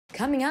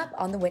Coming up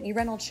on The Whitney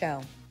Reynolds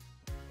Show.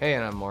 Hey,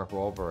 and I'm Mark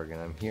Wahlberg,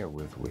 and I'm here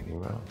with Whitney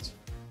Reynolds.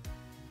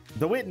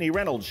 The Whitney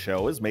Reynolds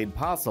Show is made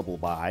possible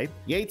by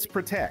Yates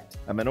Protect,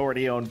 a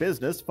minority-owned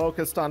business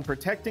focused on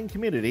protecting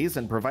communities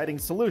and providing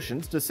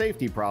solutions to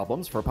safety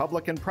problems for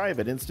public and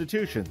private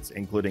institutions,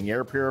 including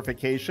air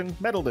purification,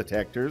 metal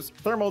detectors,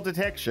 thermal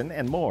detection,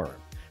 and more.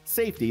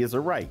 Safety is a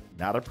right,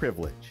 not a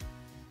privilege.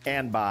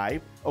 And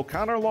by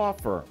O'Connor Law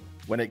Firm.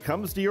 When it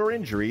comes to your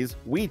injuries,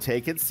 we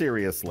take it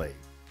seriously.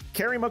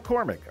 Carrie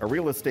McCormick, a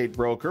real estate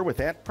broker with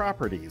Ant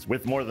Properties.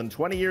 With more than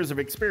 20 years of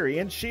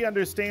experience, she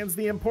understands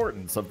the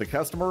importance of the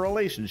customer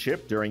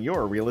relationship during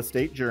your real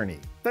estate journey.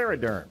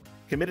 Theraderm,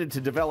 committed to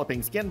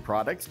developing skin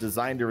products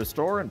designed to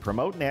restore and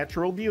promote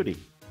natural beauty.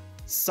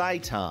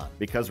 Sciton,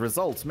 because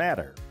results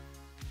matter.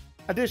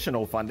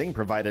 Additional funding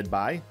provided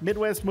by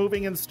Midwest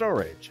Moving and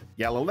Storage,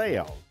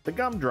 Galileo, The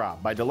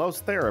Gumdrop by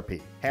Delos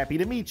Therapy, Happy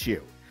to Meet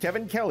You,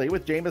 Kevin Kelly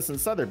with Jameson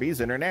Sotheby's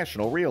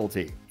International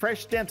Realty,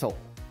 Fresh Dental,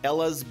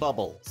 Ella's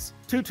Bubbles,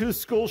 Tutu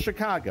School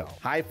Chicago,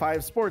 High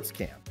Five Sports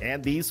Camp,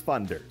 and these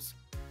funders.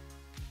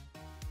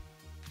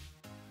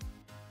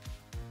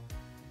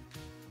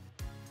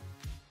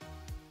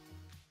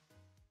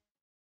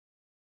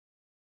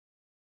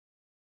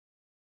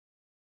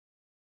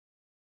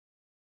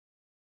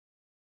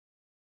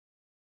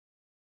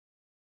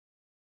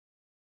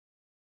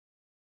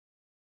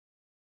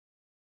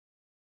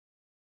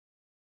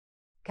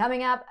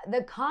 Coming up,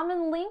 the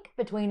common link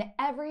between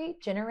every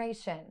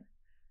generation.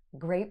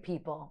 Great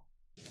people.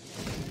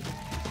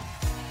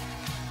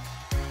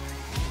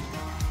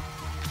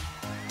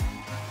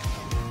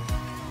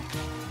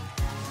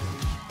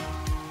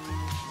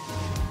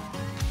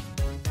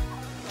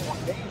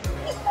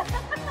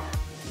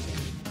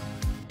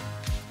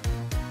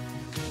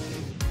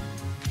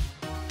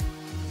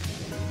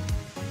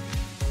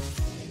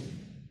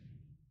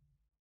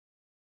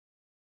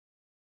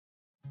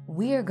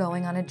 We are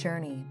going on a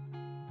journey,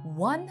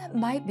 one that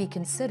might be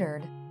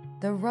considered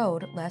the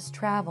road less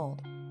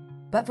traveled.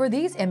 But for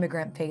these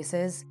immigrant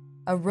faces,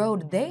 a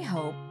road they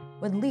hope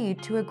would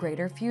lead to a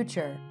greater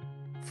future,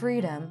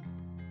 freedom,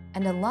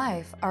 and a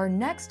life our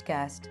next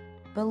guest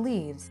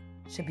believes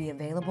should be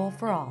available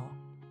for all.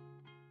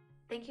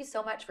 Thank you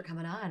so much for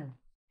coming on.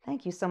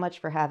 Thank you so much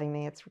for having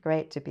me. It's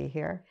great to be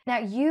here. Now,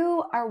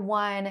 you are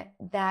one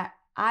that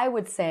I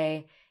would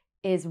say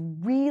is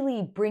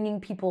really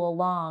bringing people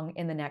along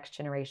in the next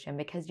generation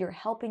because you're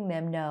helping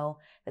them know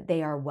that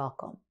they are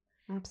welcome.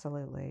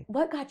 Absolutely.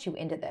 What got you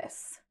into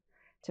this?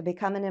 To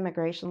become an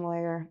immigration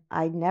lawyer,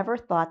 I never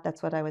thought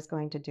that's what I was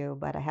going to do,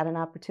 but I had an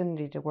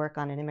opportunity to work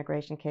on an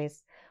immigration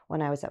case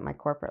when I was at my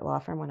corporate law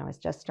firm, when I was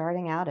just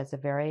starting out as a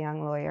very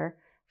young lawyer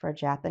for a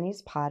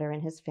Japanese potter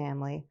and his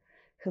family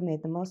who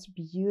made the most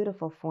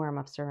beautiful form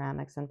of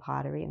ceramics and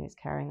pottery, and he's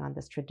carrying on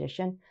this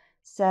tradition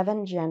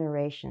 7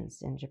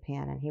 generations in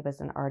Japan, and he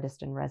was an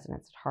artist in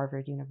residence at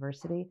Harvard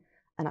University,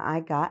 and I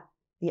got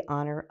the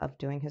honor of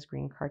doing his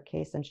green card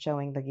case and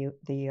showing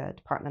the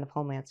Department of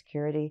Homeland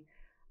Security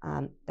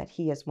that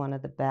he is one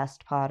of the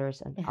best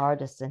potters and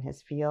artists in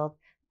his field,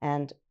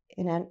 and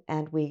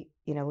we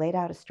laid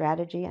out a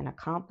strategy and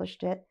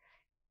accomplished it,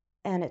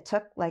 and it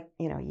took a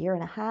year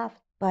and a half,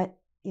 but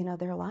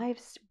their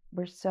lives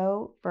were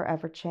so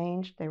forever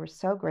changed. They were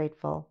so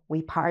grateful.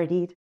 We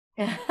partied,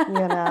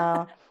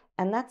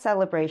 and that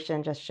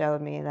celebration just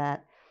showed me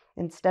that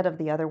instead of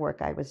the other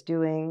work I was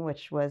doing,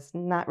 which was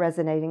not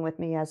resonating with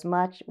me as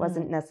much,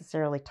 wasn't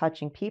necessarily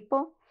touching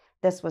people,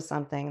 this was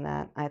something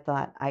that I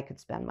thought I could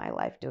spend my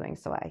life doing,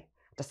 so I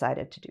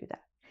decided to do that.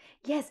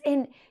 Yes,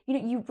 and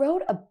you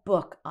wrote a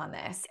book on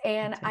this,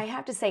 and I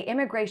have to say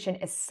immigration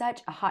is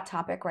such a hot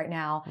topic right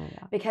now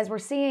because we're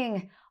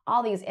seeing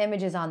all these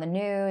images on the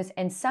news,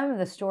 and some of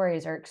the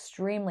stories are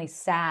extremely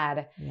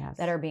sad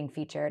that are being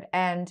featured,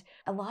 and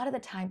a lot of the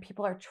time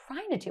people are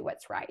trying to do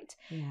what's right.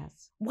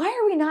 Yes. Why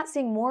are we not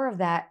seeing more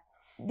of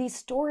these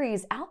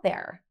stories out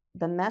there?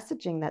 The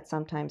messaging that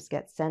sometimes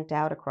gets sent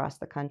out across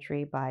the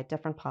country by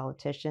different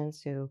politicians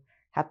who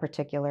have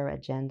particular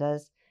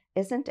agendas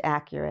isn't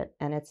accurate,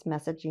 and it's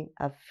messaging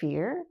of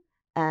fear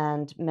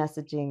and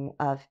messaging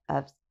of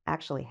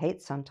actually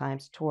hate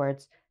sometimes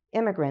towards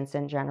immigrants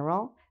in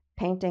general,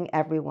 painting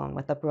everyone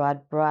with a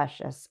broad brush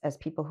as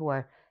people who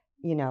are,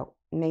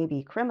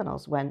 maybe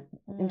criminals, when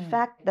in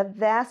fact the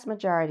vast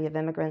majority of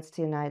immigrants to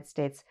the United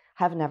States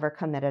have never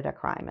committed a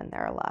crime in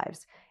their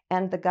lives.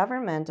 And the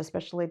government,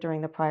 especially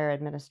during the prior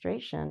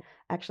administration,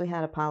 actually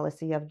had a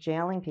policy of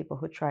jailing people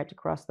who tried to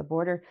cross the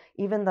border,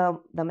 even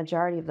though the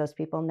majority of those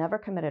people never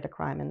committed a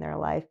crime in their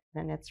life.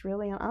 And it's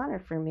really an honor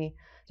for me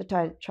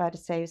to try to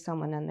save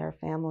someone and their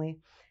family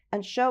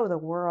and show the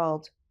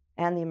world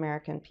and the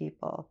American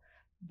people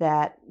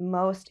that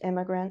most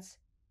immigrants,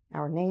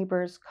 our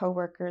neighbors,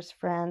 coworkers,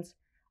 friends,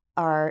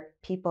 are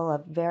people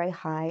of very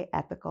high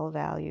ethical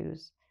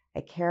values.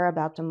 They care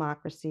about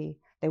democracy.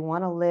 They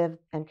want to live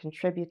and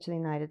contribute to the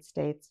United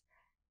States.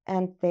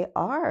 And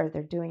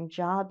they're doing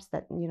jobs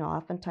that,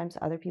 oftentimes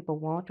other people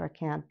won't or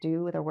can't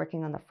do. They're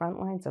working on the front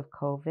lines of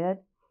COVID.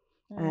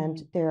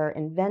 And they're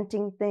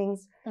inventing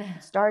things,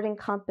 starting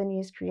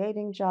companies,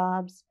 creating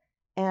jobs.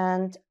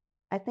 And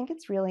I think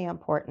it's really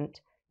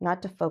important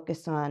not to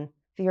focus on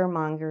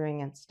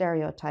fear-mongering and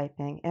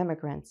stereotyping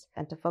immigrants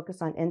and to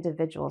focus on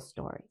individual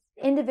stories.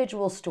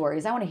 Individual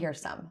stories. I want to hear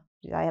some.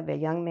 I have a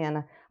young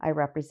man I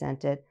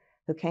represented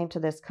who came to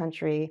this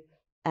country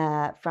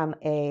from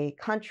a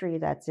country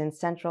that's in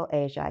Central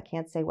Asia. I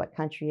can't say what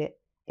country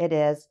it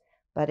is,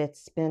 but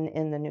it's been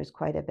in the news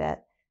quite a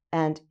bit.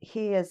 And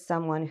he is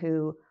someone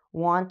who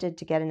wanted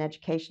to get an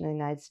education in the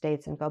United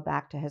States and go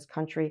back to his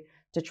country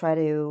to try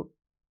to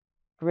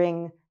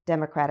bring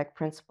democratic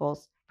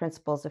principles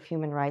of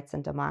human rights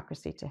and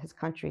democracy to his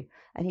country.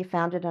 And he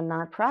founded a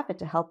nonprofit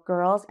to help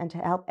girls and to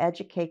help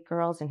educate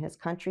girls in his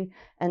country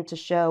and to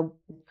show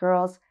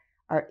girls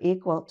are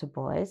equal to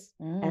boys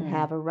and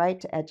have a right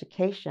to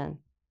education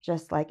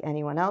just like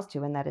anyone else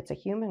do, and that it's a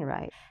human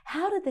right.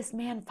 How did this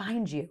man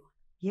find you?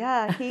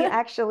 Yeah, he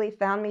actually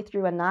found me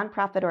through a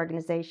nonprofit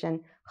organization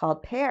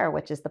called PAIR,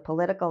 which is the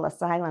Political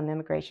Asylum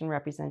Immigration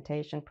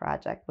Representation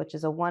Project, which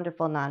is a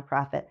wonderful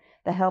nonprofit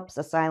that helps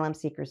asylum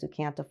seekers who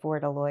can't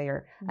afford a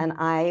lawyer. And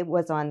I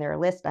was on their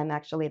list. I'm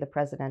actually the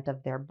president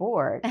of their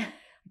board.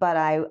 But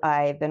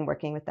I've been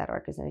working with that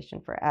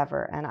organization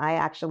forever. And I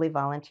actually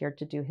volunteered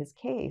to do his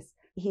case.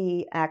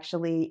 He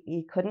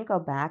couldn't go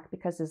back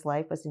because his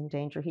life was in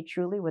danger. He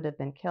truly would have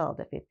been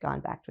killed if he'd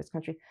gone back to his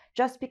country,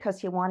 just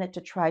because he wanted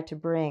to try to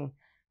bring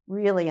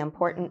really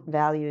important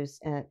values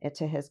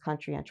to his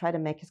country and try to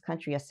make his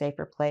country a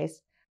safer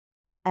place.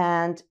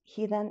 And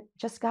he then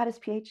just got his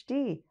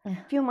PhD a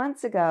few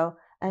months ago.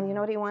 And you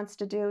know what he wants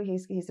to do?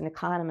 He's an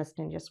economist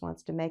and just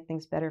wants to make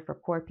things better for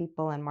poor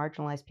people and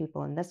marginalized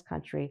people in this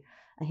country.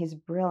 And he's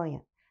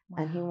brilliant.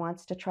 Wow. And he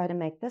wants to try to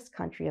make this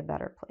country a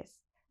better place.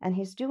 And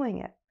he's doing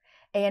it.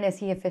 And is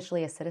he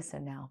officially a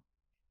citizen now?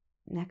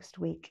 Next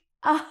week.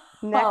 Oh,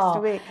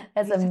 next week.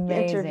 That's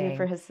amazing. Interview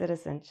for his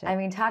citizenship. I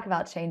mean, talk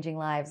about changing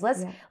lives.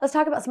 Let's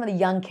talk about some of the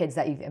young kids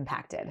that you've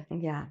impacted.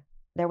 Yeah.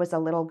 There was a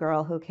little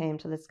girl who came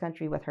to this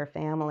country with her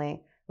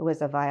family who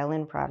was a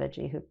violin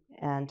prodigy,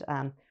 and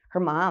her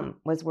mom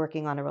was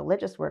working on a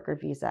religious worker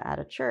visa at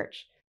a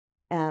church.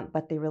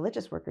 But the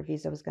religious worker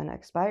visa was going to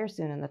expire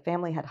soon, and the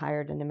family had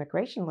hired an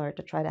immigration lawyer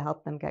to try to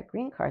help them get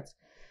green cards.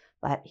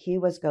 But he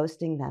was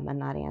ghosting them and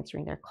not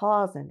answering their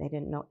calls, and they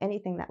didn't know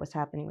anything that was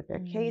happening with their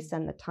case,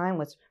 and the time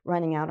was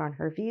running out on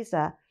her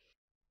visa.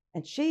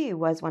 And she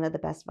was one of the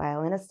best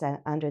violinists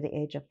under the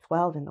age of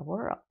 12 in the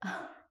world.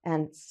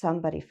 And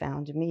somebody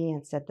found me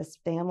and said, this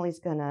family's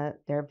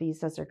their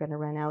visas are going to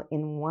run out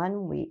in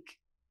 1 week.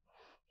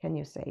 Can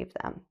you save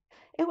them?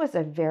 It was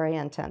a very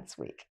intense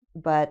week,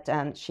 but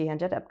she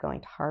ended up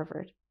going to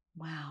Harvard.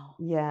 Wow.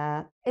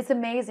 Yeah. It's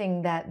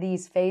amazing that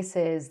these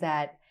faces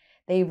that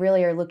they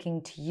really are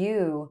looking to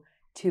you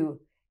to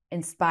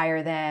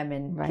inspire them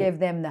and give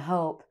them the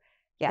hope.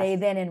 Yes. They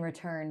then in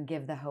return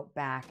give the hope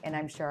back, and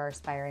I'm sure are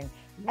inspiring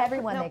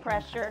everyone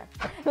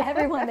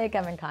they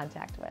come in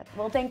contact with.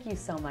 Well, thank you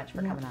so much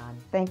for coming on.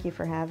 Thank you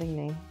for having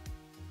me.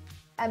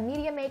 A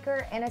media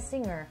maker and a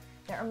singer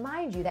that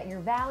remind you that your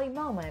valley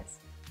moments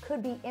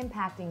could be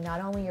impacting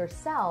not only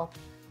yourself,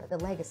 but the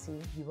legacy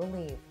you will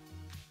leave.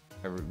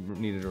 I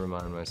needed to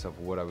remind myself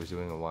of what I was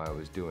doing and why I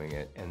was doing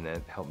it, and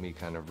that helped me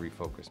kind of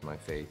refocus my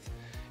faith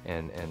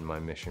and my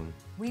mission.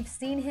 We've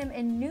seen him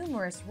in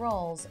numerous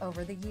roles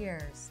over the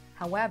years.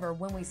 However,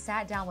 when we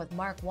sat down with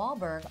Mark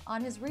Wahlberg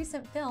on his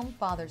recent film,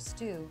 Father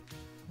Stu,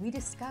 we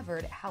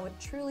discovered how it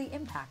truly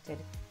impacted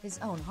his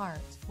own heart.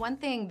 One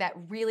thing that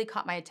really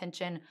caught my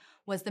attention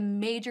was the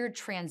major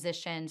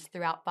transitions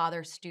throughout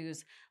Father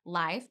Stu's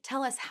life.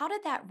 Tell us, how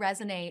did that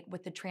resonate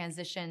with the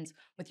transitions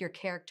with your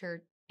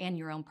character and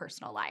your own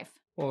personal life?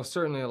 Well,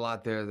 certainly a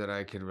lot there that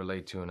I could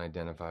relate to and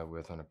identify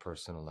with on a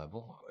personal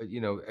level.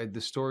 You know, the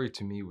story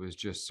to me was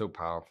just so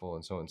powerful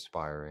and so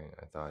inspiring.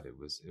 I thought it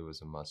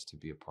was a must to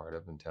be a part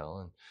of and tell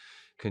and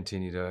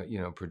continue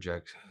to,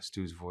 project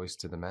Stu's voice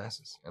to the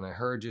masses. And I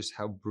heard just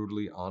how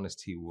brutally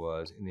honest he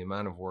was in the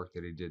amount of work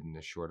that he did in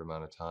a short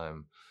amount of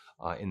time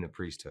in the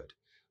priesthood.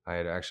 I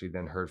had actually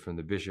then heard from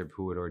the bishop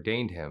who had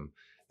ordained him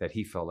that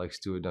he felt like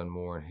Stu had done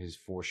more in his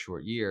 4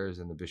 short years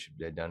than the bishop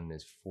had done in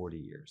his 40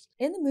 years.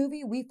 In the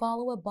movie, we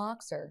follow a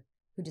boxer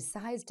who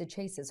decides to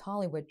chase his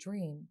Hollywood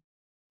dream,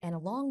 and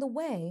along the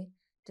way,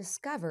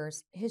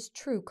 discovers his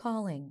true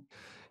calling.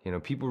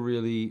 People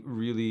really,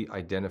 really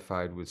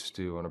identified with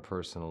Stu on a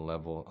personal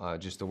level.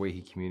 Just the way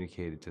he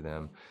communicated to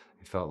them,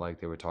 it felt like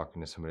they were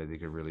talking to somebody they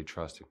could really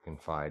trust and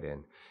confide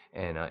in,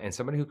 and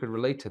somebody who could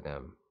relate to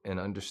them and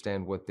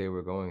understand what they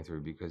were going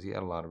through, because he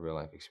had a lot of real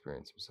life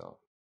experience himself.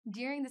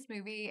 During this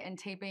movie and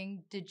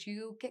taping, did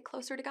you get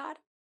closer to God?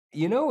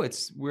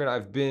 It's weird.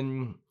 I've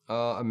been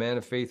a man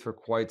of faith for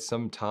quite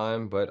some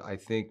time, but I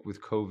think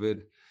with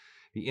COVID,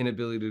 the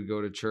inability to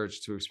go to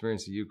church, to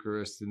experience the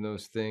Eucharist and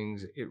those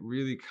things, it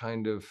really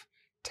kind of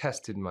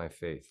tested my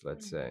faith,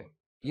 let's say.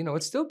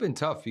 It's still been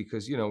tough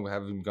because,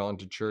 having gone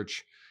to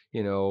church,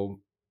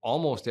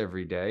 almost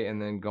every day, and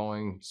then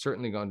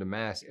certainly gone to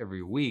Mass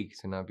every week,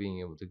 to not being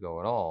able to go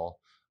at all,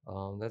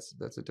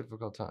 that's a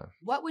difficult time.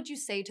 What would you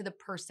say to the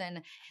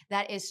person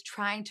that is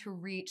trying to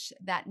reach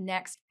that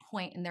next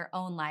point in their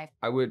own life?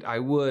 I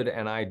would,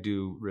 and I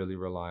do really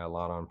rely a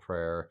lot on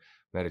prayer,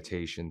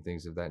 meditation,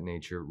 things of that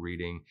nature,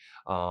 reading.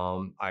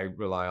 I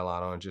rely a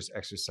lot on just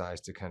exercise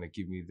to kind of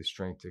give me the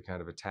strength to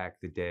kind of attack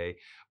the day.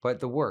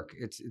 But the work,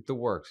 it's the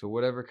work. So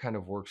whatever kind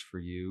of works for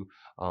you,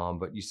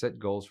 but you set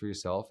goals for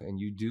yourself and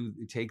you do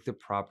take the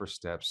proper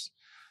steps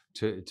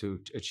to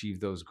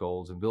achieve those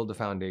goals and build a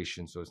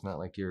foundation. So it's not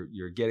like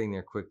you're getting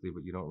there quickly,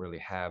 but you don't really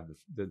have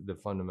the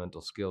fundamental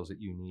skills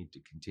that you need to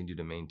continue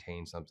to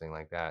maintain something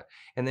like that,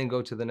 and then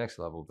go to the next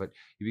level. But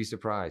you'd be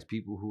surprised,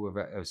 people who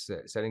are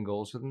setting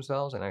goals for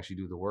themselves and actually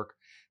do the work,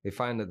 they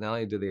find that not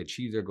only do they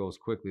achieve their goals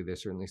quickly, they're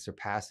certainly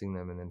surpassing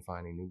them and then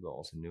finding new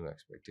goals and new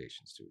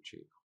expectations to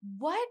achieve.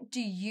 What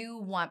do you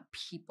want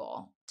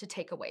people to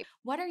take away?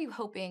 What are you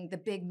hoping the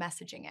big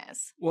messaging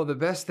is? Well, the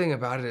best thing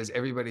about it is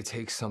everybody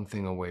takes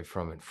something away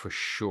from it for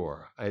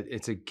sure.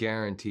 It's a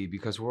guarantee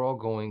because we're all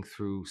going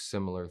through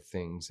similar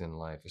things in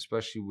life,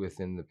 especially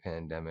within the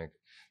pandemic.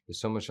 There's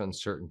so much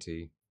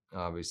uncertainty.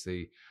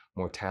 Obviously,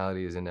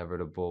 mortality is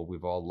inevitable.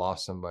 We've all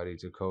lost somebody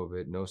to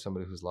COVID, know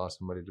somebody who's lost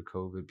somebody to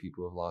COVID.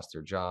 People have lost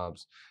their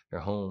jobs,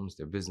 their homes,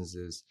 their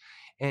businesses.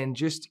 And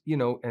just,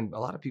 and a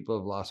lot of people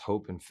have lost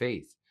hope and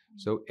faith.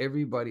 So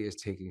everybody is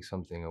taking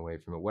something away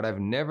from it. What I've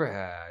never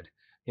had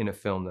in a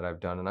film that I've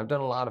done, and I've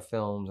done a lot of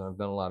films and I've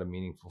done a lot of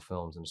meaningful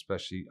films, and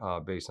especially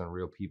based on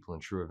real people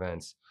and true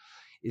events,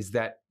 is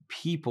that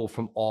people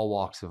from all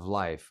walks of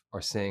life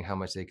are saying how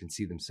much they can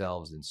see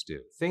themselves in Stu.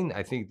 Thing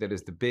I think that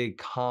is the big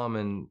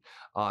common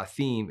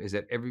theme is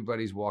that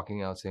everybody's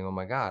walking out saying, oh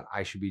my God,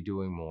 I should be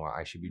doing more,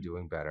 I should be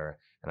doing better,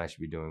 and I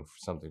should be doing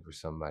something for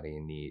somebody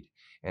in need.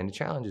 And it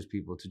challenges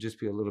people to just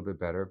be a little bit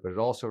better, but it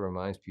also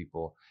reminds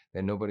people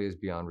that nobody is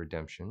beyond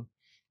redemption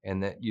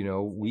and that,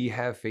 we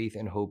have faith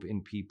and hope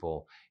in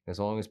people. As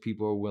long as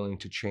people are willing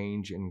to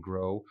change and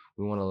grow,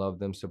 we want to love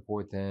them,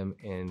 support them,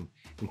 and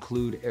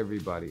include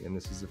everybody. And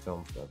this is a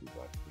film for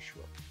everybody, for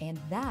sure. And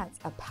that's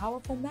a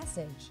powerful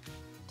message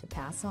to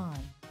pass on.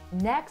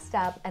 Next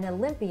up, an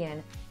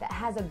Olympian that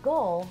has a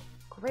goal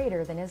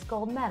greater than his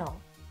gold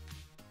medal.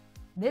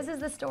 This is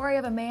the story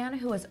of a man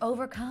who has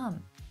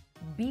overcome,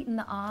 beaten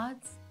the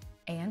odds,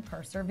 and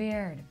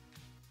persevered.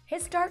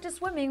 His start to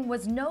swimming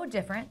was no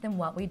different than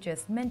what we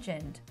just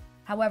mentioned.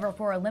 However,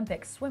 for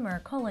Olympic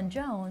swimmer Cullen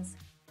Jones,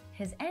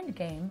 his end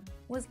game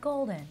was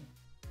golden.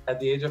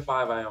 At the age of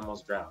 5, I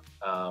almost drowned.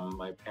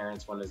 My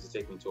parents wanted to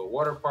take me to a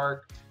water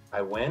park.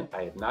 I went.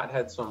 I had not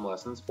had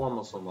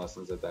formal swim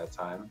lessons at that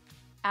time.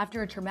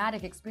 After a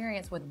traumatic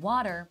experience with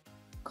water,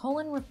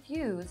 Cullen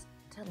refused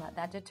to let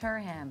that deter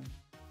him.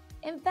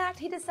 In fact,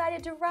 he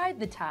decided to ride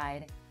the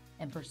tide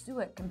and pursue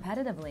it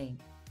competitively.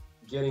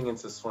 Getting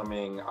into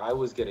swimming, I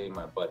was getting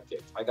my butt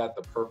kicked. I got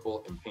the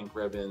purple and pink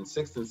ribbon,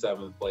 6th and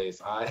 7th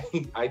place.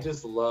 I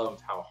just loved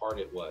how hard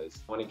it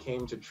was. When it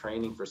came to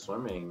training for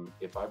swimming,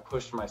 if I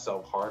pushed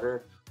myself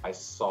harder, I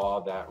saw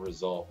that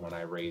result when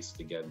I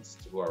raced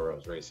against whoever I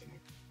was racing.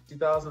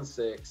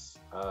 2006,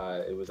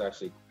 it was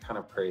actually kind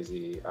of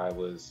crazy. I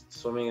was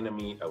swimming in a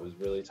meet. I was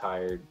really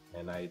tired,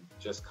 and I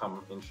just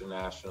come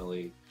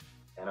internationally,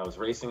 and I was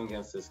racing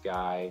against this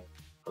guy.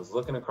 I was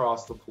looking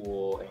across the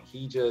pool, and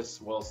he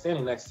just,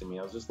 standing next to me,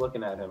 I was just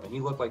looking at him, and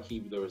he looked like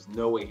there was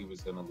no way he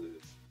was gonna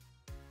lose.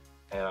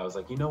 And I was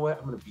like, you know what?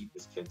 I'm gonna beat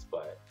this kid's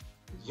butt.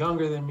 He's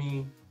younger than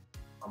me.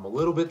 I'm a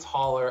little bit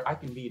taller. I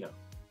can beat him.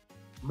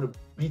 I'm gonna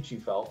beat you,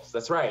 Phelps.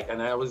 That's right.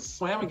 And I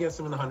swam against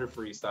him in the 100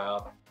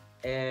 freestyle,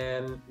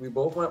 and we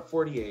both went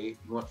 48.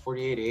 He went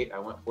 48.8. I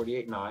went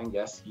 48.9.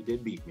 Yes, he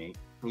did beat me.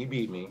 He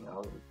beat me.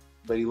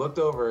 But he looked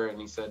over and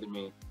he said to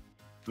me,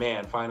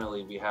 man,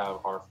 finally we have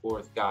our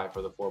 4th guy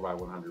for the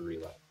 4x100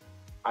 relay.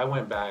 I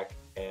went back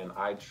and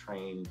I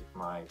trained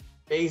my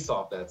face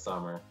off that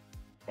summer,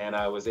 and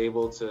I was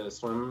able to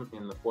swim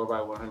in the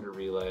 4x100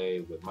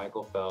 relay with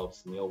Michael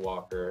Phelps, Neil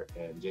Walker,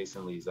 and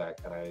Jason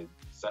Lezak, and I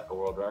set a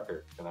world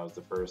record. And I was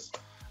the first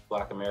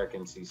Black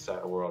American to set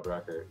a world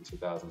record in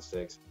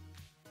 2006.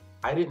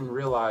 I didn't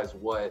realize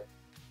what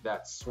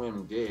that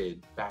swim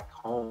did back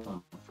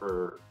home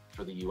for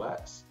the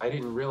US. I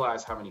didn't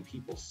realize how many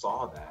people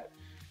saw that.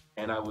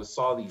 And I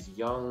saw these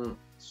young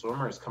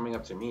swimmers coming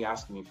up to me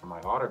asking me for my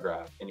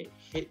autograph, and it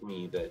hit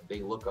me that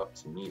they look up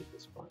to me at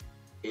this point.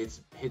 It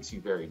hits you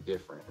very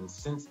different. And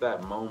since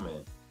that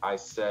moment, I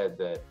said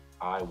that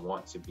I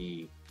want to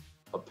be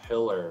a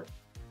pillar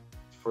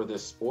for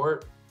this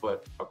sport,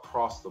 but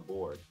across the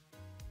board.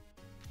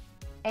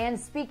 And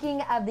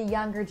speaking of the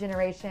younger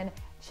generation,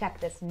 check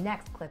this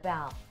next clip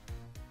out.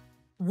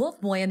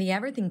 Wolfboy and the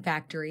Everything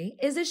Factory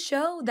is a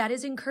show that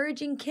is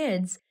encouraging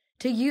kids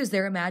to use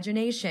their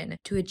imagination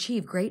to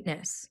achieve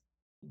greatness.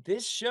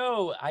 This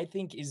show, I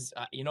think, is,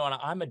 and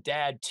I'm a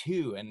dad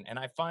too, and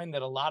I find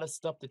that a lot of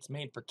stuff that's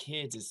made for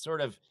kids is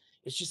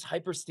it's just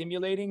hyper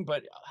stimulating,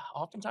 but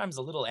oftentimes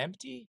a little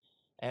empty.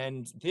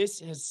 And this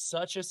has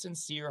such a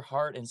sincere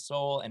heart and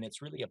soul, and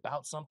it's really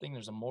about something.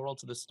 There's a moral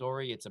to the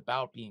story. It's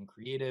about being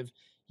creative,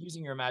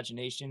 using your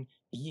imagination,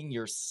 being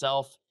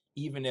yourself,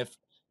 even if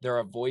there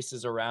are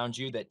voices around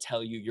you that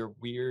tell you you're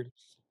weird.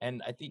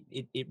 And I think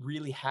it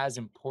really has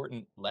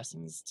important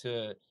lessons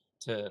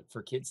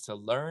for kids to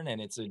learn,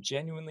 and it's a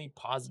genuinely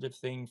positive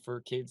thing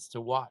for kids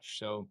to watch.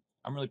 So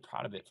I'm really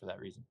proud of it for that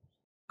reason.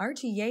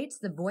 Archie Yates,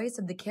 the voice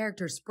of the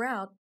character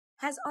Sprout,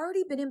 has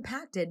already been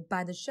impacted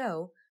by the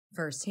show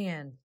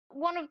firsthand.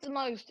 One of the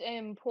most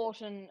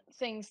important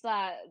things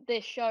that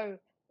this show,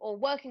 or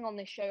working on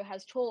this show,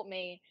 has taught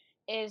me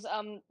is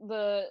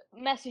the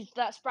message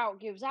that Sprout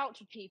gives out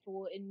to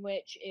people, in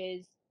which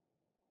is,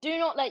 do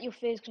not let your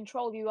fears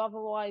control you,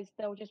 otherwise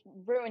they'll just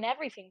ruin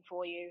everything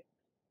for you.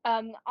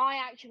 I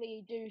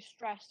actually do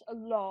stress a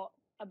lot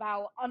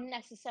about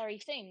unnecessary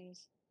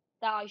things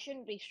that I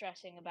shouldn't be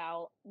stressing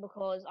about,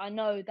 because I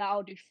know that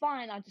I'll do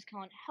fine, I just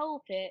can't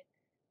help it.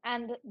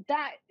 And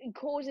that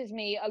causes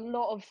me a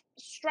lot of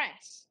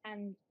stress.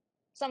 And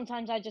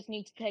sometimes I just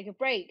need to take a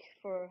break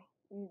for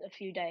a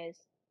few days.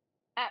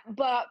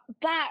 But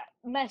that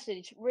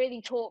message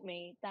really taught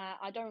me that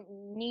I don't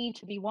need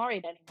to be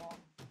worried anymore.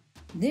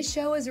 This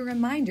show is a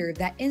reminder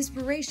that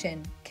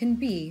inspiration can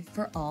be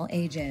for all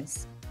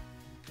ages.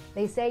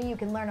 They say you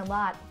can learn a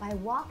lot by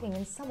walking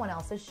in someone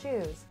else's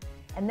shoes.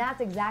 And that's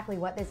exactly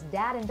what this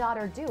dad and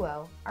daughter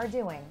duo are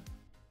doing.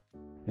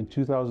 In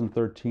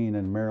 2013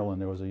 in Maryland,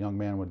 there was a young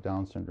man with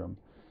Down syndrome,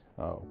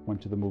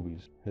 went to the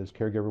movies. His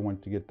caregiver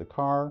went to get the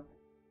car.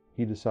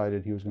 He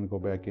decided he was going to go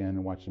back in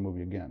and watch the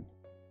movie again,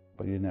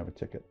 but he didn't have a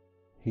ticket.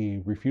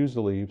 He refused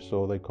to leave,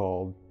 so they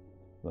called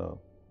the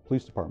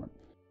police department.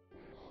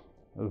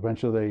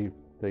 Eventually,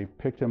 they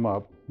picked him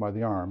up by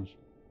the arms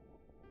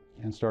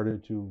and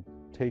started to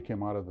take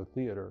him out of the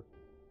theater.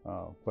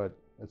 But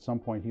at some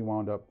point, he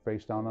wound up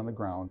face down on the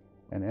ground,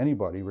 and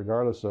anybody,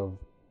 regardless of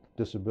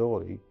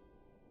disability,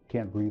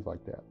 can't breathe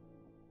like that.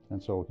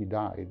 And so he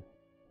died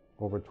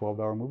over a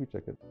 $12 movie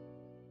ticket.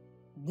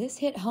 This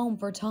hit home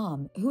for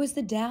Tom, who is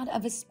the dad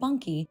of a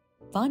spunky,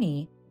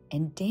 funny,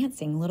 and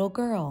dancing little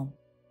girl,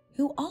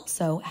 who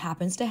also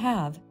happens to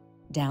have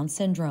Down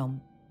syndrome.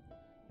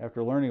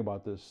 After learning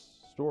about this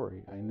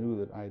story, I knew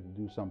that I had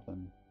to do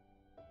something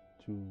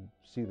to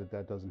see that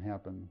that doesn't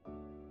happen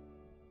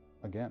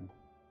again.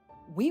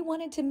 We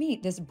wanted to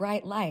meet this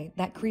bright light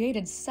that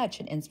created such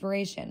an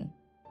inspiration.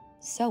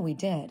 So we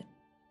did.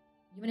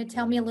 You want to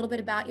tell me a little bit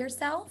about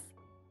yourself?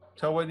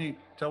 Tell Whitney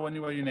what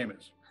your name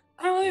is.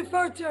 Emily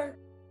Furter.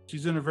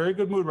 She's in a very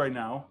good mood right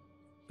now,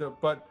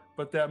 but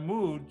that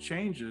mood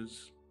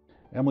changes.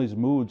 Emily's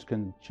moods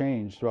can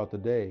change throughout the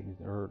day.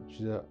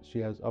 She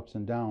has ups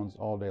and downs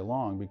all day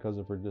long because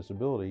of her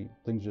disability.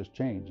 Things just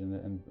change,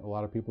 and a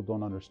lot of people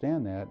don't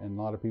understand that, and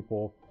a lot of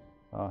people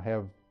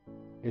have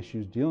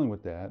issues dealing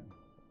with that,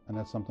 and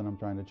that's something I'm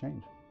trying to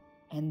change.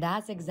 And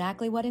that's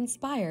exactly what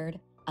inspired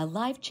a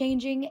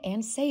life-changing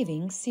and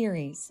saving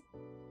series.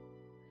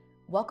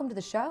 Welcome to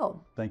the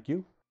show. Thank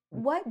you.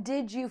 What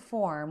did you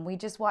form? We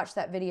just watched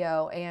that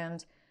video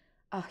and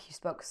you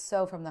spoke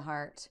so from the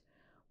heart.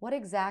 What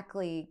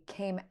exactly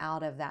came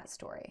out of that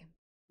story?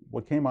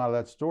 What came out of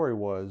that story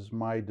was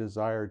my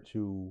desire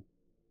to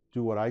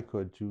do what I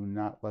could to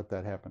not let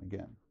that happen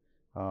again.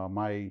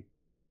 My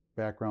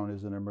background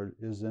is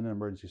in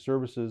emergency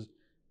services,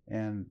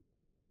 and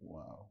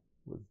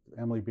with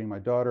Emily being my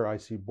daughter, I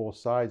see both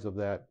sides of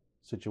that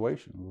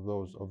situation,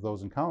 of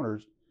those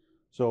encounters.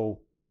 So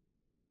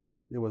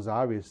it was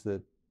obvious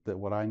that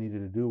what I needed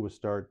to do was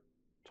start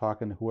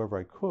talking to whoever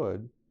I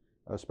could,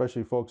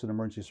 especially folks in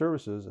emergency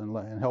services,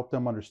 and help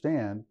them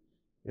understand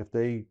if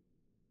they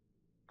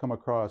come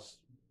across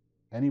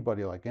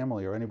anybody like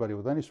Emily or anybody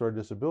with any sort of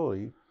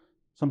disability,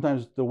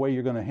 sometimes the way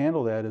you're going to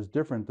handle that is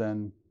different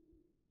than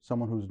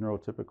someone who's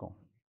neurotypical.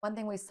 One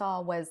thing we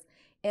saw was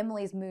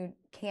Emily's mood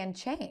can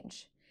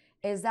change.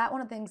 Is that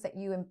one of the things that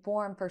you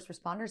inform first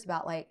responders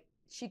about? Like,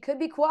 she could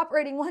be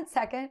cooperating one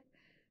second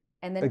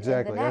and then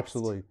exactly, the next.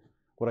 Absolutely.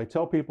 What I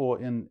tell people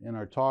in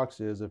our talks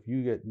is, if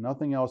you get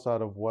nothing else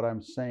out of what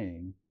I'm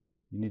saying,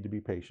 you need to be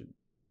patient.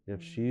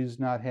 If she's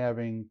not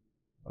having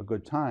a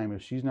good time,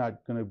 if she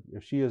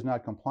is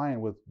not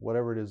compliant with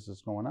whatever it is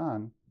that's going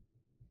on,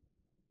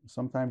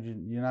 sometimes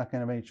you're not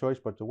going to have any choice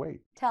but to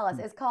wait. Tell us,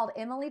 it's called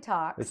Emily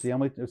Talks. It's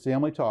the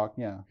Emily Talk,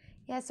 yeah.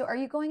 Yeah, so are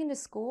you going into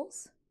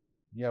schools?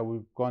 Yeah,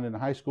 we've gone into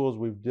high schools.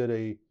 We did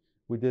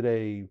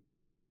a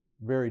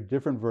very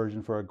different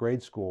version for a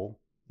grade school,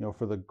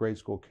 for the grade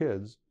school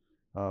kids.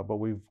 But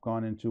we've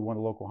gone into one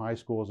of the local high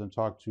schools and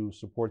talked to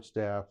support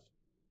staff,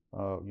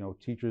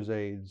 teachers'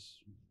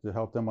 aides, to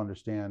help them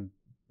understand,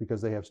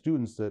 because they have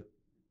students that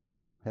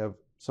have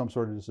some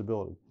sort of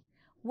disability.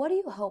 What do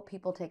you hope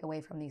people take away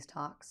from these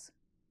talks?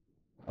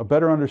 A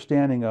better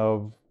understanding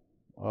of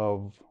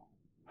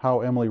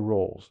how Emily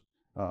rolls.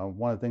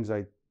 One of the things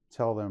I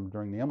tell them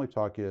during the Emily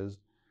Talk is,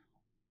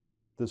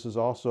 this is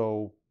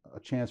also a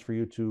chance for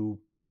you to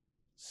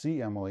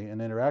see Emily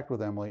and interact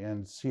with Emily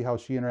and see how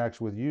she interacts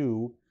with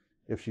you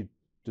if she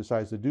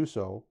decides to do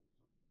so,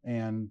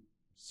 and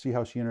see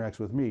how she interacts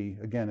with me,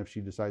 again, if she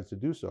decides to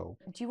do so.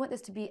 Do you want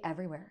this to be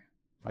everywhere?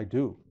 I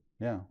do,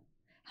 yeah.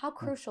 How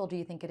crucial do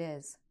you think it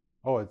is?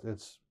 Oh,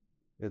 it's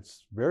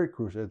very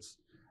crucial.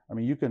 I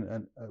mean, you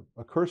can,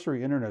 a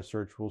cursory internet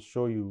search will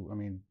show you, I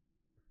mean,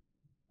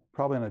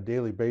 probably on a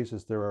daily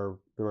basis, there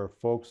are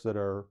folks that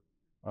are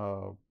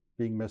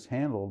being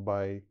mishandled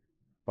by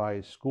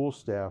school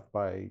staff,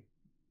 by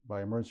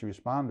emergency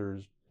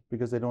responders,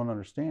 because they don't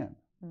understand.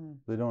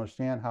 They don't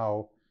understand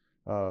how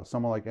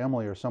someone like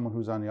Emily, or someone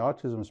who's on the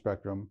autism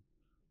spectrum,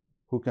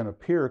 who can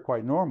appear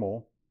quite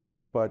normal,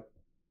 but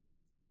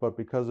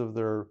because of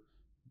their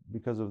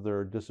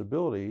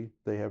disability,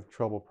 they have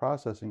trouble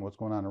processing what's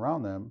going on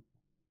around them,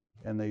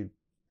 and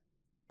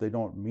they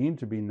don't mean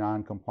to be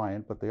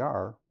non-compliant, but they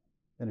are.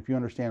 And if you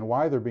understand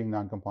why they're being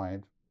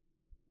non-compliant,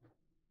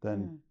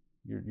 then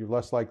you're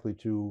less likely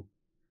to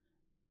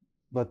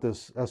let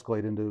this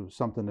escalate into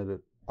something that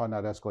it ought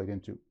not escalate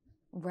into.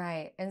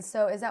 Right. And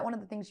so is that one of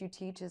the things you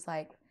teach, is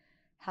like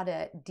how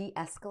to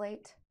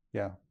de-escalate?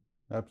 Yeah,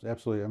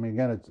 absolutely. I mean,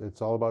 again,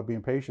 it's all about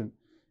being patient.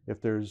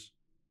 If there's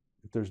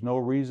no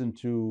reason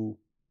to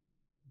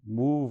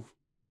move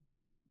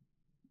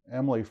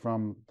Emily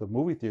from the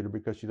movie theater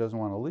because she doesn't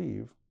want to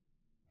leave,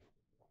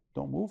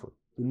 don't move her.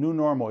 The new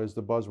normal is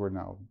the buzzword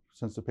now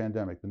since the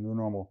pandemic, the new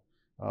normal.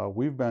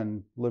 We've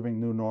been living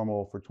new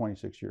normal for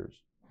 26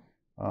 years.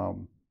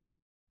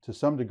 To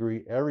some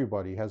degree,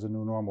 everybody has a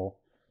new normal.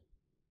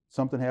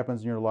 Something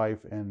happens in your life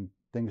and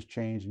things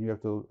change and you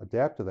have to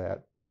adapt to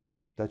that.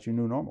 That's your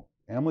new normal.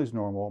 Emily's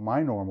normal,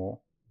 my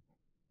normal,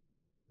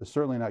 is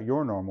certainly not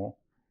your normal.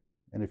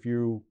 And if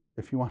you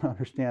want to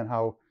understand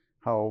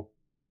how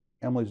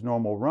Emily's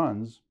normal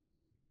runs,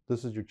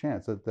 this is your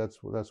chance.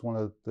 That's what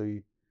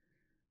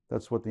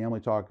the Emily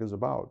Talk is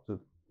about, to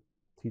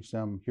teach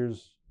them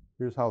here's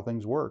how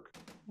things work.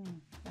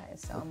 That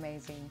is so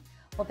amazing.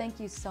 Well, thank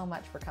you so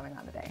much for coming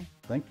on today.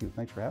 Thank you.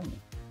 Thanks for having me.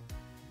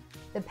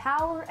 The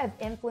power of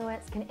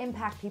influence can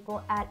impact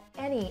people at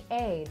any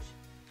age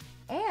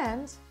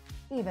and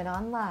even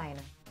online.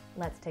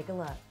 Let's take a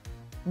look.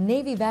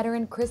 Navy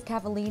veteran Chris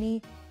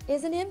Cavallini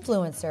is an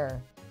influencer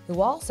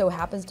who also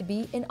happens to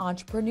be an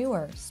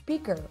entrepreneur,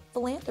 speaker,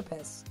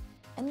 philanthropist,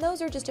 and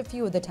those are just a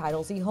few of the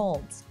titles he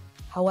holds.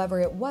 However,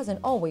 it wasn't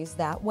always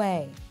that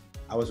way.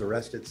 I was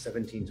arrested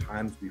 17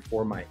 times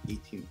before my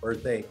 18th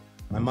birthday.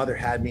 My mother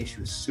had me, she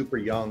was super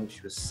young,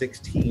 she was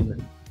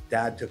 16.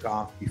 Dad took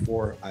off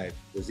before I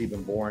was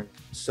even born.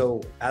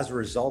 So as a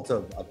result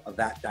of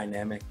that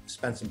dynamic,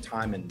 spent some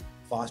time in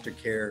foster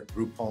care,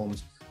 group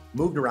homes,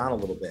 moved around a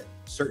little bit.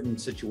 Certain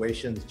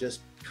situations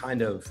just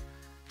kind of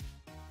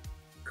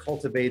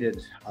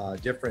cultivated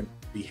different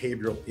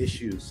behavioral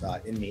issues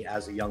in me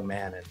as a young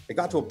man. And it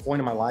got to a point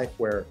in my life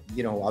where,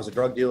 I was a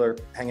drug dealer,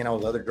 hanging out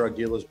with other drug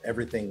dealers,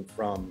 everything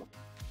from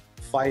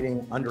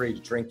fighting,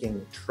 underage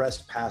drinking,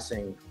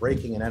 trespassing,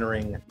 breaking and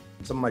entering.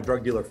 Some of my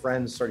drug dealer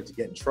friends started to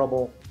get in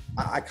trouble.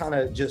 I kind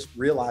of just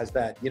realized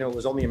that, it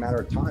was only a matter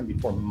of time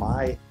before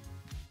my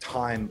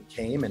time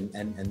came and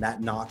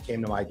that knock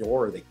came to my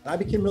door. And I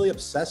became really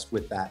obsessed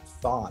with that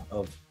thought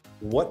of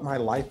what my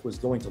life was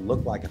going to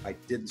look like if I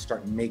didn't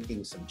start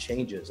making some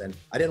changes. And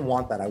I didn't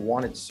want that. I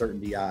wanted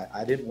certainty.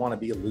 I didn't want to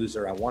be a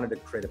loser. I wanted to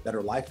create a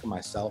better life for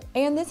myself.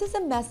 And this is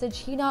a message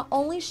he not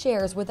only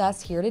shares with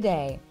us here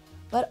today,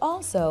 but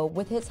also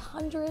with his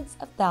hundreds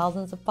of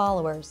thousands of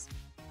followers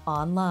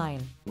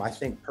online. I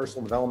think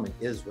personal development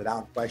is,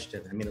 without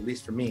question, at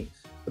least for me,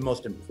 the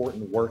most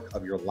important work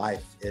of your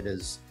life. It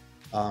is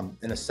an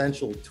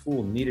essential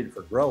tool needed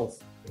for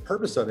growth. The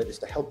purpose of it is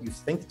to help you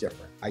think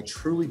different. I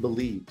truly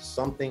believe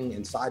something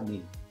inside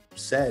me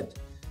said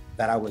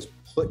that I was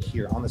put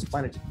here on this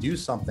planet to do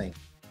something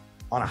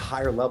on a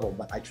higher level,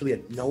 but I truly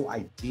had no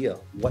idea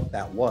what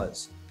that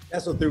was.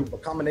 And so through a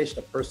combination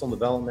of personal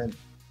development,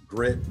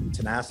 grit,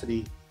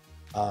 tenacity,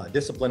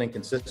 discipline and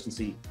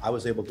consistency, I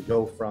was able to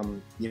go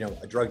from,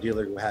 a drug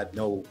dealer who had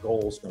no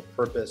goals, no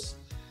purpose,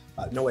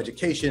 no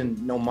education,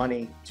 no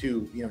money,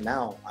 to,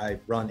 now I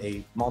run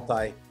a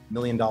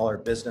multi-million-dollar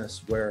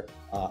business where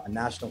a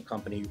national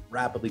company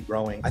rapidly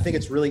growing. I think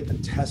it's really a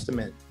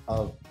testament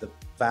of the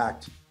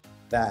fact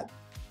that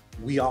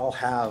we all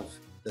have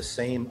the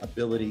same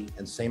ability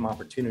and same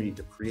opportunity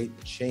to create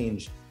the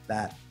change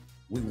that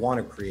we want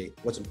to create.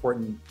 What's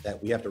important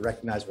that we have to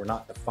recognize, we're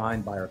not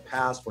defined by our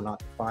past, we're not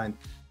defined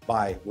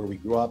by where we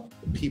grew up,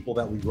 the people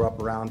that we grew up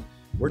around.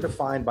 We're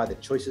defined by the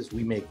choices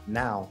we make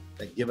now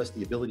that give us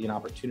the ability and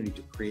opportunity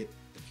to create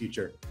the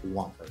future we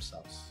want for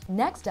ourselves.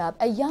 Next up,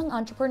 a young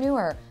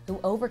entrepreneur who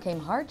overcame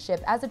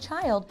hardship as a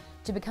child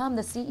to become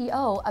the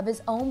CEO of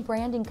his own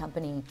branding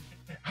company.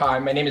 Hi,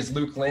 my name is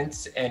Luke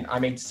Lintz, and I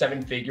made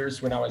 7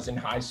 figures when I was in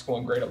high school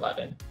in grade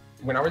 11.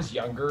 When I was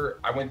younger,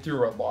 I went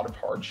through a lot of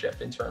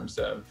hardship in terms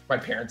of my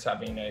parents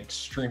having an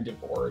extreme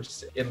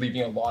divorce and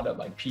leaving a lot of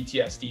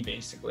PTSD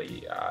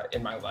basically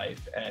in my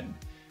life. And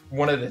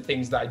one of the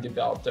things that I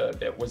developed a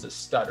bit was a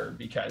stutter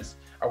because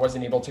I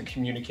wasn't able to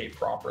communicate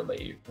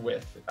properly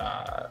with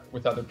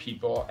other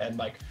people.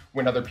 And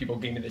when other people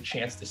gave me the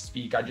chance to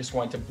speak, I just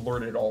wanted to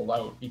blurt it all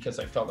out because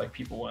I felt like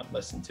people wouldn't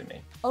listen to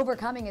me.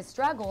 Overcoming his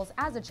struggles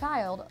as a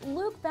child,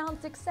 Luke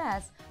found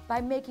success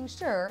by making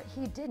sure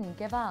he didn't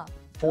give up.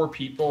 For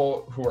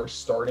people who are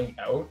starting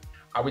out,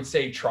 I would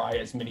say try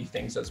as many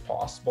things as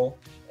possible.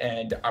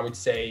 And I would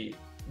say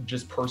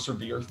just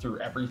persevere through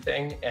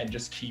everything and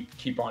just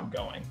keep on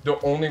going. The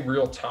only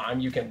real time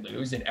you can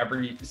lose, and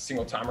every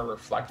single time I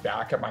reflect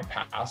back at my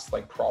past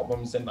like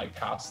problems and like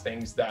past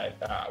things that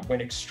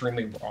went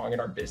extremely wrong in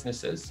our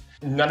businesses,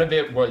 none of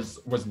it was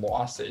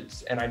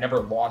losses. And I never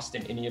lost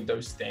in any of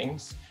those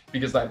things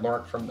because I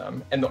learned from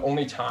them. And the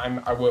only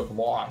time I would have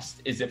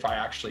lost is if I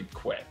actually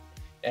quit.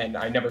 And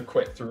I never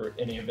quit through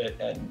any of it.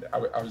 And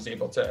I was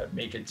able to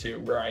make it to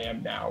where I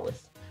am now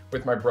with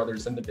my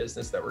brothers in the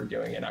business that we're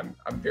doing. And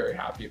I'm very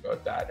happy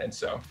about that. And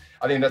so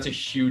I think that's a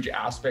huge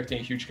aspect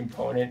and a huge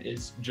component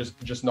is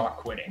just not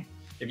quitting.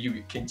 If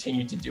you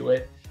continue to do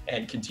it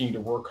and continue to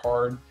work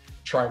hard,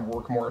 try and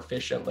work more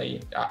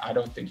efficiently, I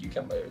don't think you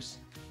can lose.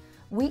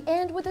 We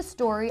end with a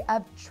story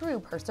of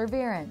true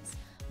perseverance.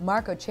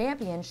 Marco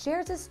Champion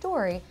shares his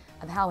story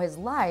of how his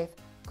life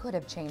could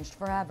have changed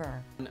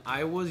forever. When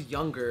I was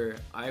younger,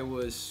 I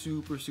was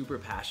super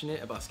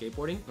passionate about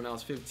skateboarding. When I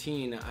was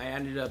 15, I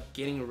ended up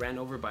getting ran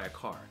over by a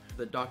car.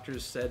 The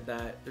doctors said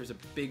that there's a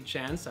big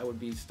chance I would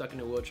be stuck in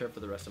a wheelchair for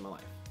the rest of my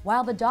life.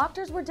 While the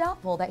doctors were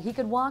doubtful that he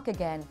could walk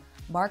again,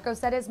 Marco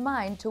set his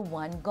mind to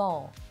one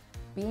goal: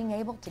 being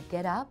able to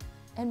get up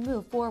and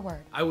move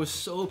forward. I was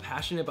so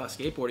passionate about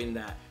skateboarding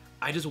that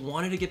I just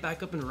wanted to get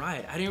back up and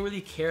ride. I didn't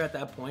really care at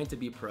that point to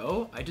be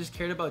pro. I just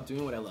cared about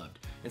doing what I loved.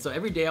 And so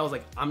every day I was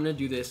like, I'm gonna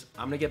do this,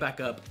 I'm gonna get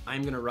back up,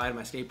 I'm gonna ride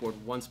my skateboard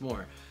once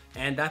more.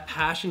 And that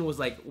passion was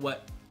like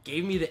what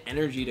gave me the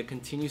energy to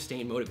continue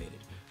staying motivated.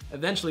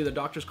 Eventually the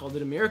doctors called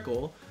it a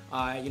miracle.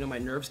 My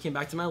nerves came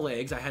back to my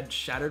legs. I had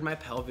shattered my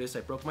pelvis,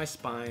 I broke my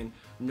spine,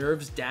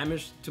 nerves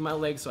damaged to my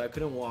legs so I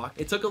couldn't walk.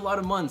 It took a lot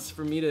of months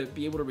for me to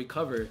be able to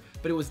recover,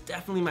 but it was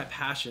definitely my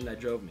passion that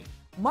drove me.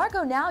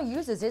 Marco now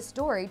uses his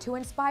story to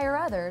inspire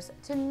others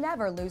to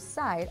never lose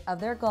sight of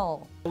their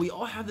goal. We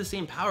all have the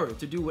same power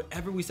to do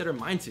whatever we set our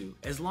mind to,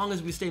 as long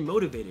as we stay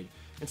motivated.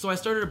 And so I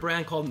started a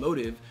brand called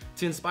Motive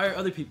to inspire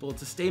other people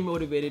to stay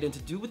motivated and to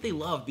do what they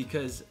love,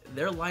 because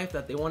their life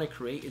that they want to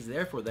create is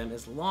there for them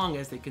as long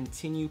as they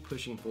continue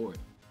pushing forward.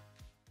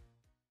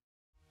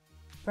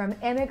 From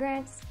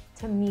immigrants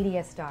to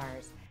media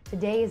stars,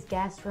 today's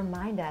guests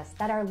remind us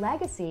that our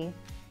legacy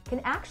can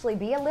actually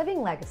be a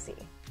living legacy,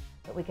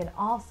 but we can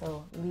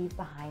also leave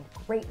behind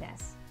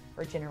greatness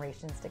for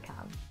generations to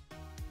come.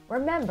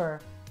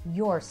 Remember,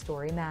 your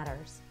story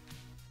matters.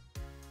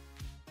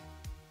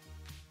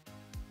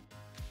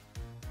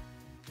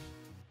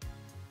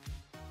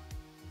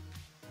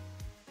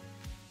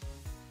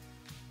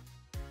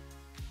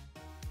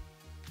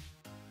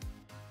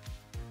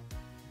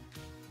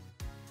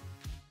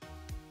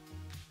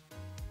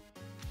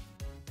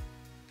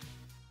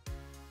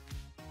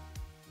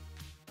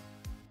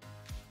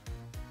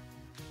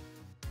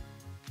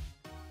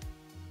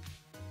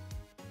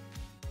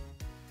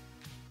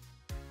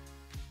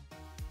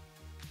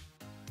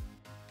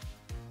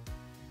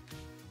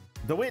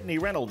 The Whitney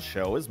Reynolds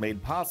Show is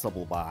made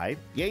possible by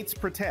Yates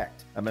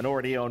Protect, a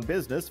minority-owned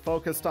business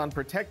focused on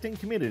protecting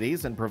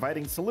communities and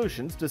providing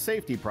solutions to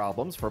safety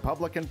problems for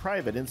public and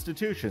private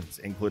institutions,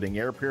 including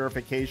air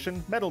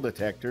purification, metal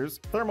detectors,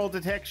 thermal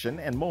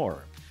detection, and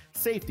more.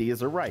 Safety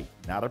is a right,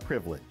 not a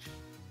privilege.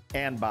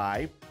 And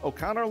by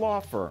O'Connor Law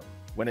Firm.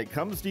 When it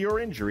comes to your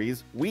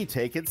injuries, we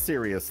take it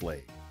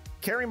seriously.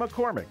 Carrie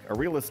McCormick, a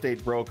real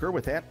estate broker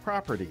with At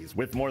Properties.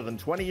 With more than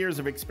 20 years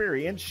of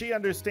experience, she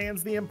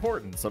understands the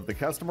importance of the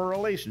customer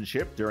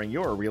relationship during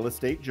your real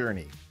estate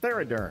journey.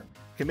 Theraderm,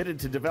 committed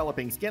to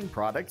developing skin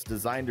products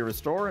designed to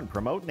restore and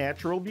promote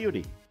natural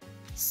beauty.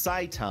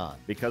 Sciton,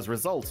 because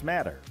results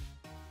matter.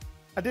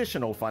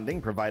 Additional funding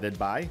provided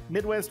by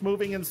Midwest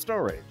Moving and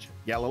Storage,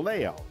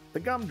 Galileo, The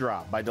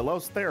Gumdrop by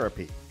Delos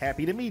Therapy,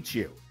 Happy to Meet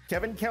You,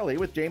 Kevin Kelly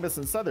with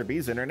Jameson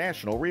Sotheby's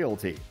International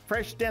Realty,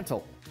 Fresh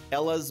Dental,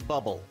 Ella's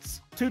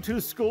Bubbles, Tutu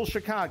School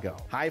Chicago,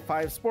 High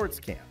Five Sports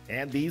Camp,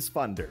 and these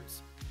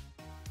funders.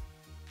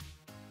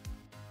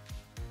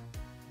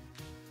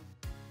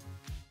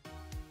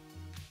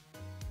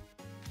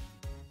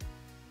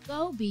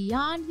 Go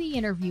beyond the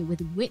interview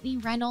with Whitney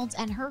Reynolds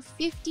and her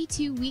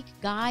 52-week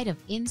guide of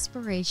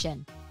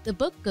inspiration. The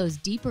book goes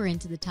deeper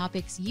into the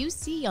topics you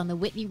see on The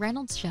Whitney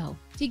Reynolds Show.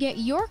 To get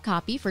your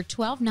copy for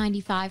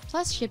 $12.95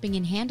 plus shipping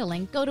and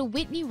handling, go to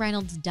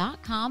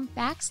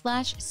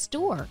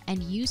whitneyreynolds.com/store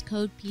and use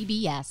code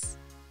PBS.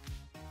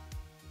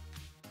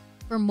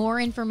 For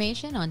more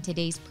information on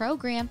today's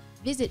program,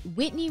 visit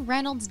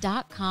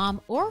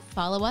whitneyreynolds.com or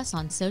follow us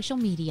on social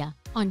media.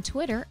 On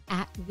Twitter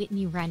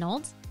 @Whitney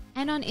Reynolds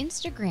and on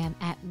Instagram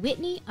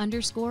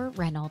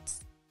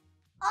 @Whitney_Reynolds.